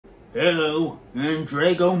Hello, I'm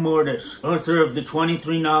Drago Mortis, author of the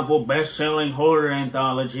 23-novel best-selling horror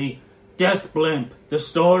anthology, Death Blimp, the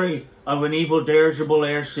story of an evil dirigible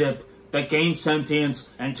airship that gains sentience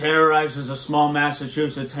and terrorizes a small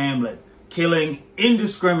Massachusetts hamlet, killing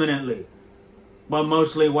indiscriminately, but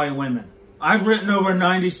mostly white women. I've written over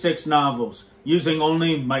 96 novels, using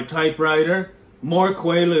only my typewriter, more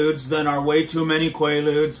quaaludes than are way too many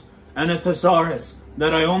quaaludes, and a thesaurus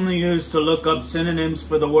that I only use to look up synonyms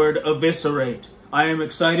for the word eviscerate. I am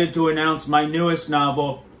excited to announce my newest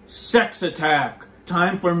novel, Sex Attack.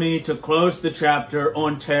 Time for me to close the chapter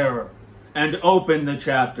on terror and open the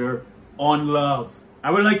chapter on love.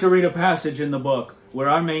 I would like to read a passage in the book where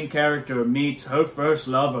our main character meets her first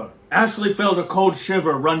lover. Ashley felt a cold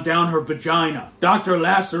shiver run down her vagina. Dr.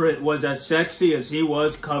 Lacerate was as sexy as he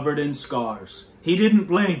was covered in scars. He didn't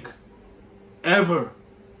blink. Ever.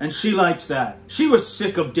 And she liked that. She was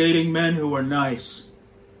sick of dating men who were nice.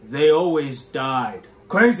 They always died.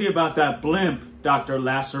 Crazy about that blimp, Dr.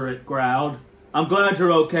 Lacerate growled. I'm glad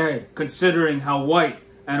you're okay, considering how white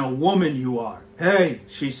and a woman you are. Hey,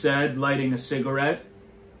 she said, lighting a cigarette.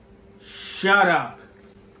 Shut up.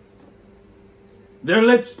 Their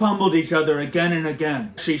lips pummeled each other again and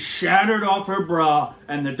again. She shattered off her bra,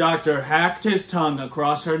 and the doctor hacked his tongue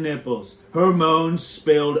across her nipples. Her moans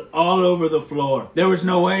spilled all over the floor. There was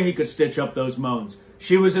no way he could stitch up those moans.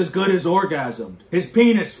 She was as good as orgasmed. His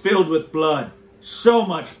penis filled with blood. So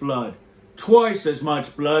much blood. Twice as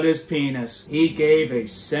much blood as penis. He gave a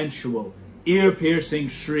sensual, ear-piercing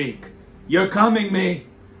shriek. You're coming me!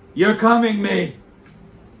 You're coming me!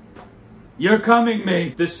 You're coming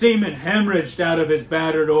me! The semen hemorrhaged out of his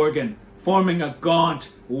battered organ, forming a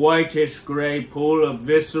gaunt, whitish-gray pool of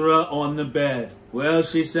viscera on the bed. Well,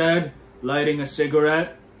 she said, lighting a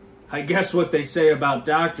cigarette, I guess what they say about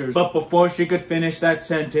doctors. But before she could finish that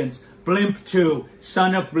sentence, Blimp 2,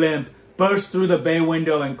 son of Blimp, burst through the bay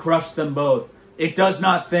window and crushed them both. It does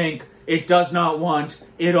not think, it does not want,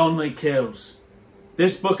 it only kills.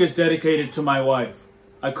 This book is dedicated to my wife.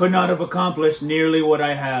 I could not have accomplished nearly what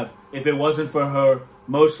I have if it wasn't for her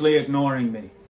mostly ignoring me.